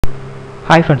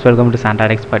Hi friends, welcome to SANTRA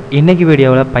TECHSPOT. இன்னைக்கு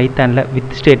வீடியோவில் பைத்தானில்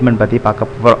with statement பற்றி பார்க்க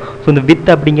போகிறோம். ஸோ இந்த வித்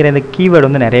அப்படிங்கிற இந்த கீவேர்டு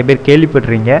வந்து நிறைய பேர்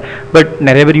கேள்விப்பட்டிருக்கீங்க, பட்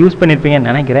நிறைய பேர் யூஸ் பண்ணியிருப்பீங்கன்னு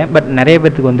நினைக்கிறேன். பட் நிறைய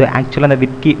பேருக்கு வந்து ஆக்சுவலாக அந்த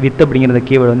வித் அப்படிங்கிற இந்த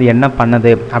கீவேர்டு வந்து என்ன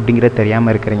பண்ணுது அப்படிங்கிறது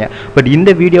தெரியாமல் இருக்கிறீங்க. பட்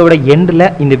இந்த வீடியோவோட எண்டில்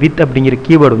இந்த வித் அப்படிங்கிற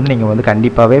கீவேர்டு வந்து நீங்கள் வந்து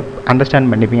கண்டிப்பாகவே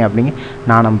அண்டர்ஸ்டாண்ட் பண்ணிப்பீங்க அப்படின்னு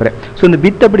நான் நம்புகிறேன். ஸோ இந்த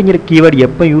வித் அப்படிங்கிற கீவேர்டு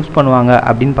எப்போ யூஸ் பண்ணுவாங்க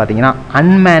அப்படின்னு பார்த்தீங்கன்னா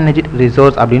அன்மேனேஜ்ட்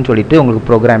ரிசோர்ஸ் அப்படின்னு சொல்லிட்டு உங்களுக்கு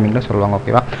ப்ரோக்ராமிங்கில் சொல்லுவாங்க.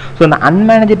 ஓகேவா? ஸோ அந்த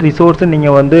அன்மேனேஜ்ட் ரிசோர்ஸை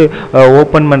நீங்கள் வந்து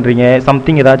ஓப்பன் பண்ணுறீங்க,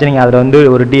 சம்திங் ஏதாச்சும் நீங்கள் அதில் வந்து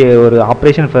ஒரு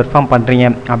ஆப்ரேஷன் பெர்ஃபார்ம் பண்ணுறீங்க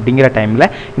அப்படிங்கிற டைமில்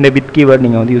இந்த வித் கீவேர்டு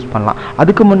நீங்கள் வந்து யூஸ் பண்ணலாம்.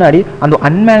 அதுக்கு முன்னாடி அந்த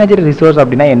அன்மேனேஜ்டு ரிசோர்ஸ்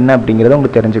அப்படின்னா என்ன அப்படிங்கிறத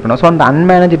உங்களுக்கு தெரிஞ்சுக்கணும். ஸோ அந்த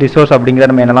அன்மேனேஜ்டு ரிசோர்ஸ்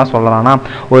அப்படிங்கிறத நம்ம என்னெல்லாம் சொல்லலாம்னா,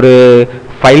 ஒரு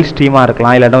ஃபைல் ஸ்ட்ரீமாக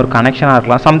இருக்கலாம், இல்லாட்டா ஒரு கனெக்ஷனாக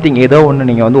இருக்கலாம், சம்திங் ஏதோ ஒன்று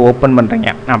நீங்கள் வந்து ஓப்பன் பண்ணுறீங்க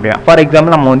அப்படின்னா. ஃபார்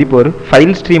எக்ஸாம்பிள் நம்ம வந்து இப்போ ஒரு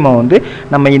ஃபைல் ஸ்ட்ரீமை வந்து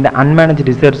நம்ம இந்த அன்மேனேஜ்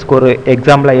ரிசோர்ஸ்க்கு ஒரு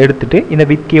எக்ஸாம்பிளாக எடுத்துகிட்டு இந்த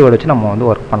வித் கீவேர்டு வச்சு நம்ம வந்து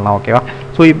ஒர்க் பண்ணலாம். ஓகேவா?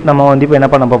 ஸோ இப்போ நம்ம வந்து இப்போ என்ன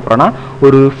பண்ண போகிறோம்னா,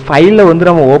 ஒரு ஃபைலை வந்து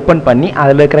நம்ம ஓப்பன் பண்ணி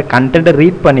அதில் இருக்கிற கண்டென்ட்டை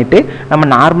ரீட் பண்ணிவிட்டு நம்ம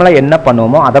நார்மலாக என்ன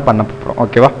பண்ணுவோமோ அதை பண்ண போகிறோம்.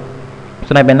 ஓகேவா? ஸோ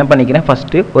நான் இப்போ என்ன பண்ணிக்கிறேன்,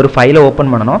 ஃபஸ்ட்டு ஒரு ஃபைலை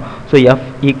ஓப்பன் பண்ணணும். So F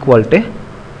equal to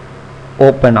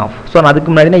open of. So நான் அதுக்கு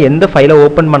முன்னாடி நான் எந்த ஃபைலை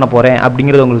ஓப்பன் பண்ண போகிறேன்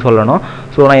அப்படிங்கிறது உங்களுக்கு சொல்லணும்.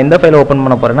 ஸோ நான் எந்த ஃபைலை ஓப்பன்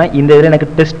பண்ண போகிறேன்னா, இந்த இதில் எனக்கு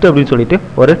டெஸ்ட் அப்படின்னு சொல்லிட்டு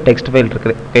ஒரு டெக்ஸ்ட் ஃபைல்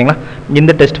இருக்குது. ஓகேங்களா?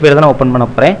 இந்த டெஸ்ட் ஃபைலை தான் நான் ஓப்பன் பண்ண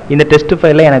போகிறேன். இந்த டெஸ்ட்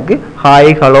ஃபைலில் எனக்கு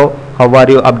hi hello how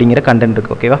are you அப்படிங்கிற கண்டென்ட்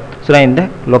இருக்குது. ஓகேவா? ஸோ நான் இந்த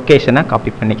லொக்கேஷனை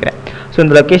காப்பி பண்ணிக்கிறேன். ஸோ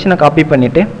இந்த லொக்கேஷனை காப்பி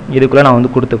பண்ணிவிட்டு இதுக்குள்ளே நான்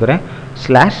வந்து கொடுத்துக்கிறேன்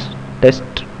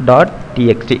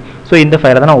 /test.txt. ஸோ இந்த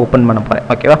ஃபைலை தான் நான் ஓப்பன் பண்ண போகிறேன்.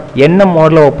 ஓகேவா? என்ன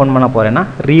மோடில் ஓப்பன் பண்ண போகிறேன்னா,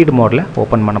 ரீட் மோடில்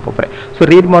ஓப்பன் பண்ண போகிறேன். ஸோ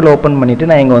ரீட் மோடில் ஓப்பன் பண்ணிவிட்டு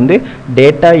நான் இங்கே வந்து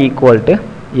data equal to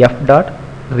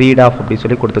f.read off அப்படி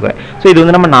சொல்லி கொடுத்துக்கிறேன். ஸோ இது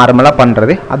வந்து நம்ம நார்மலாக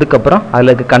பண்ணுறது. அதுக்கப்புறம்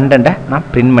அதில் இருக்க கண்டென்ட்டை நான்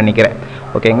பிரிண்ட் பண்ணிக்கிறேன்.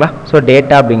 ஓகேங்களா? ஸோ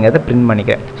டேட்டா அப்படிங்கிறத பிரிண்ட்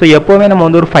பண்ணிக்கிறேன். ஸோ எப்போவுமே நம்ம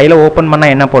வந்து ஒரு ஃபைலை ஓப்பன்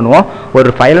பண்ணால் என்ன பண்ணுவோம், ஒரு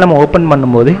ஃபைலை நம்ம ஓப்பன்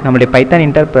பண்ணும்போது நம்மளுடைய பைத்தான்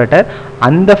இன்டர்பிரேட்டர்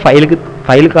அந்த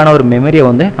ஃபைலுக்கான ஒரு மெமரியை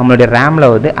வந்து நம்மளுடைய ரேமில்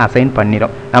வந்து அசைன்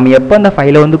பண்ணிடும். நம்ம எப்போ அந்த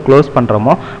ஃபைலை வந்து க்ளோஸ்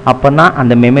பண்ணுறோமோ அப்போ தான்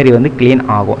அந்த மெமரி வந்து க்ளீன்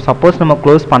ஆகும். சப்போஸ் நம்ம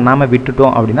க்ளோஸ் பண்ணாமல்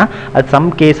விட்டுட்டோம் அப்படின்னா அது சம்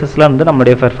கேசஸில் வந்து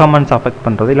நம்மளுடைய பெர்ஃபார்மன்ஸ் அஃபெக்ட்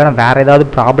பண்ணுறது, இல்லைனா வேறு ஏதாவது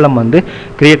ப்ராப்ளம் வந்து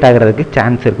க்ரியேட் ஆகிறதுக்கு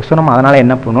சான்ஸ் இருக்குது. ஸோ நம்ம அதனால்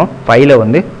என்ன பண்ணுவோம், ஃபைலை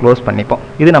வந்து க்ளோஸ் பண்ணிப்போம்.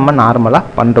 இது நம்ம நார்மலாக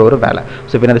பண்ணுற ஒரு வேலை.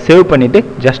 ஸோ இப்போ நான் அதை சேவ் பண்ணிவிட்டு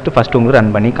ஜஸ்ட் ஃபஸ்ட்டு உங்களுக்கு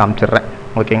ரன் பண்ணி காமிச்சிடுறேன்.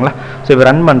 ஓகேங்களா? ஸோ இப்போ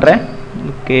ரன் பண்ணுறேன்.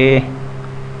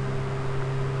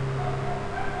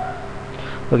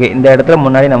 ஓகே, இந்த இடத்துல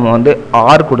முன்னாடி நம்ம வந்து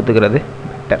ஆர் கொடுத்துக்கிறது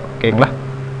பெட்டர். ஓகேங்களா?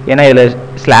 ஏன்னா இதில்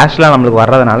ஸ்லாஷ்லாம் நம்மளுக்கு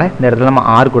வர்றதுனால இந்த இடத்துல நம்ம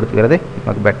ஆர் கொடுத்துக்கிறது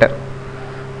நமக்கு பெட்டர்.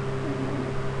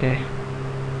 ஓகே,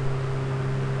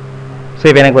 ஸோ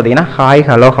இப்போ எனக்கு பார்த்தீங்கன்னா hi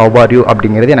hello how are you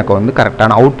அப்படிங்கிறது எனக்கு வந்து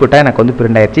கரெக்டான அவுட்புட்டாக எனக்கு வந்து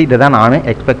பிரிண்ட் ஆயிடுச்சு. இதை தான் நான்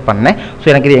எக்ஸ்பெக்ட் பண்ணேன். ஸோ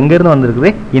எனக்கு இது எங்கேருந்து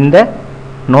வந்திருக்குது, இந்த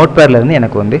நோட்பேட்லேருந்து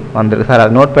எனக்கு வந்து வந்துருக்கு சார்.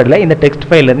 அது நோட்பேடில் இந்த டெக்ஸ்ட்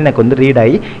ஃபைல்லேருந்து எனக்கு வந்து ரீட்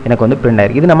ஆகி எனக்கு வந்து பிரிண்ட்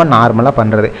ஆகிருக்கு. இது நம்ம நார்மலாக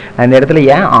பண்ணுறது. நான் இந்த இடத்துல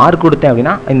ஏன் ஆர் கொடுத்தேன்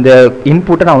அப்படின்னா, இந்த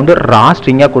இன்புட்டை நான் வந்து ரா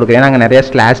ஸ்ட்ரிங்காக கொடுக்குறேன். நாங்கள் நிறைய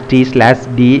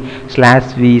 /t/d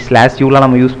 /v /u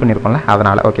நம்ம யூஸ் பண்ணியிருக்கோம்ல,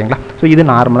 அதனால். ஓகேங்களா? ஸோ இது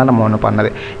நார்மலாக நம்ம ஒன்று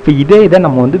பண்ணது. இப்போ இதை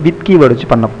நம்ம வந்து வித் கீவேர்டு வச்சு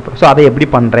பண்ண போகிறோம். ஸோ அதை எப்படி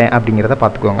பண்ணுறேன் அப்படிங்கிறத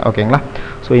பார்த்துக்கோங்க. ஓகேங்களா?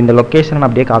 ஸோ இந்த லொக்கேஷனை நான்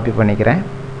அப்படியே காப்பி பண்ணிக்கிறேன்,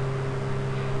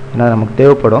 ஏன்னா நமக்கு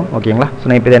தேவைப்படும். ஓகேங்களா? ஸோ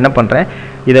நான் இப்போ இதை என்ன பண்ணுறேன்,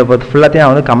 இதை இப்போ ஃபுல்லாத்தையும்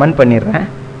நான் வந்து கமெண்ட் பண்ணிடுறேன்.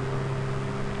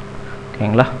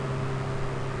 ஓகேங்களா?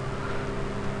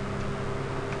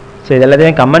 ஸோ இது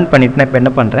எல்லாத்தையும் கமெண்ட் பண்ணிவிட்டு நான் இப்போ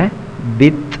என்ன பண்ணுறேன்,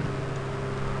 வித்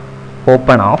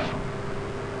ஓப்பன் ஆஃப்.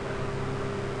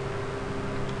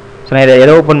 ஸோ நான் இதை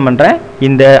எதை ஓப்பன் பண்ணுறேன்,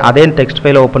 இந்த அதே டெக்ஸ்ட்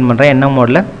ஃபைலை ஓப்பன் பண்ணுறேன். என்ன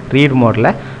மோடில், ரீட்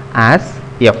மோடில் ஆஸ்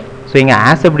எஃப். ஸோ இங்கே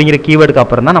ஆஸ் அப்படிங்கிற கீவேர்டுக்கு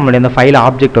அப்புறம் தான் நம்மளுடைய இந்த ஃபைல்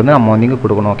ஆப்ஜெக்ட் வந்து நம்ம வந்து இங்கே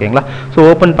கொடுக்கணும். ஓகேங்களா? ஸோ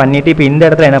ஓப்பன் பண்ணிவிட்டு இப்போ இந்த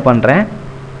இடத்துல என்ன பண்ணுறேன்,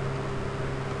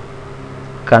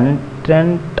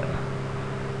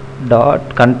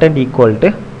 content equal to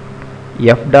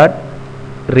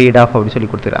f.read off அப்படி சொல்லி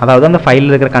கொடுத்துருக்கேன். அதாவது அந்த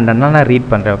ஃபைலில் இருக்கிற கண்டென்ட் நான் ரீட்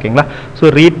பண்ணுறேன். ஓகேங்களா? ஸோ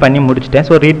ரீட் பண்ணி முடிச்சிட்டேன்.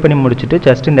 ஸோ ரீட் பண்ணி முடிச்சுட்டு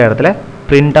ஜஸ்ட் இந்த இடத்துல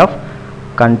print of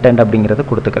content அப்படிங்கிறத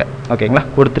கொடுத்துக்கிறேன். ஓகேங்களா?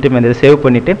 கொடுத்துட்டு இதை சேவ்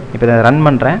பண்ணிவிட்டு இப்போ இதை ரன்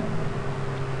பண்ணுறேன்.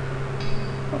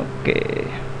 ஓகே,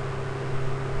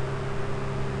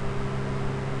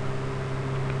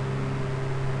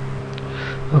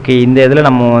 ஓகே, இந்த இதில்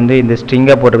நம்ம வந்து இந்த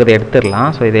ஸ்ட்ரிங்கை போட்டுக்கிறத எடுத்துடலாம்.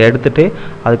 ஸோ இதை எடுத்துகிட்டு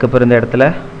அதுக்கப்புறம் இந்த இடத்துல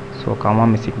ஸோ காமா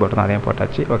மிஸ்டேக் போட்டு அதையும்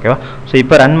போட்டாச்சு. ஓகேவா? ஸோ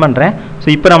இப்போ ரன் பண்ணுறேன். ஸோ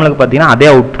இப்போ நம்மளுக்கு பார்த்தீங்கன்னா அதே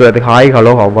அவுட்புட் அது hi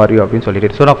hello how are you அப்படின்னு சொல்லிட்டு.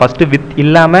 ஸோ நான் ஃபஸ்ட்டு வித்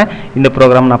இல்லாமல் இந்த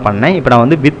ப்ரோக்ராம் நான் பண்ணேன். இப்போ நான்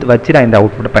வந்து வித் வச்சு நான் இந்த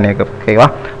அவுட்புட் பண்ணியிருக்கேன். ஓகேவா?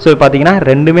 ஸோ பார்த்தீங்கன்னா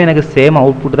ரெண்டுமே எனக்கு சேம்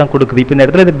அவுட்புட் தான் கொடுக்குது. இப்போ இந்த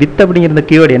இடத்துல இந்த வித் அப்படிங்கிற இந்த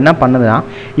கீவேர்டு என்ன பண்ணுதுன்னா,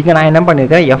 இங்கே நான் என்ன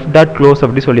பண்ணியிருக்கேன், f.close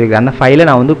அப்படி சொல்லியிருக்கேன். அந்த ஃபைலை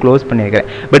நான் வந்து க்ளோஸ் பண்ணியிருக்கேன்.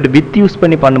 பட் வித் யூஸ்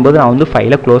பண்ணி பண்ணும்போது நான் வந்து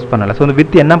ஃபைலை க்ளோஸ் பண்ணலை. ஸோ இந்த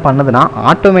வித் என்ன பண்ணுதுன்னா,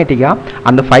 ஆட்டோமேட்டிக்காக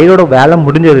அந்த ஃபைலோட வேலை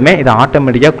முடிஞ்சதுமே இதை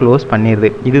ஆட்டோமேட்டிக்காக க்ளோஸ்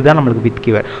பண்ணிடுது. இதுதான் நம்மளுக்கு வித்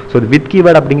கீவேர்டு. ஸோ இது வித்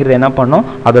கீவேர்டு அப்படிங்கிறது என்ன பண்ணோம்,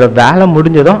 அதோட வேலை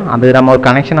முடிஞ்சதும் அது நம்ம ஒரு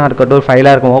கனெக்ஷனாக இருக்கட்டும் ஒரு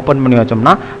ஃபைலாக இருக்கும் ஓப்பன் பண்ணி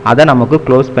வச்சோம்னா அதை நமக்கு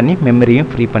க்ளோஸ் பண்ணி மெமரியும்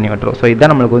ஃப்ரீ பண்ணி விட்டுரும். ஸோ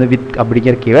இதுதான் நம்மளுக்கு வந்து வித்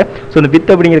அப்படிங்கிற கீவேர்ட். ஸோ இந்த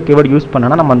வித் அப்படிங்கிற கீவேர்டு யூஸ்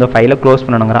பண்ணோன்னா நம்ம அந்த ஃபைலை க்ளோஸ்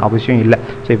பண்ணணுங்கிற அவசியம் இல்லை.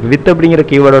 ஸோ இப்போ வித் அப்படிங்கிற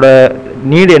கீவேர்டோட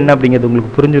நீடு என்ன அப்படிங்கிறது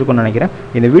உங்களுக்கு புரிஞ்சிருக்கும்னு நினைக்கிறேன்.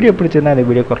 இந்த வீடியோ பிடிச்சிருந்தா இந்த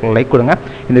வீடியோக்கு ஒரு லைக் கொடுங்க.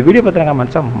 இந்த வீடியோ பற்றின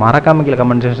கமெண்ட்ஸை மறக்காம கீழே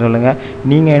கமெண்ட் செக்ஷன் சொல்லுங்கள்.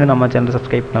 நீங்கள் இன்னும் நம்ம சேனலை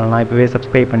சப்ஸ்கிரைப் பண்ணலாம், இப்போவே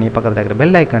சப்ஸ்கிரைப் பண்ணி பக்கத்தில் இருக்கிற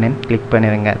பெல் ஐக்கானையும் கிளிக்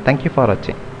பண்ணிடுங்க. தேங்க்யூ ஃபார்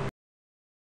வாட்சிங்.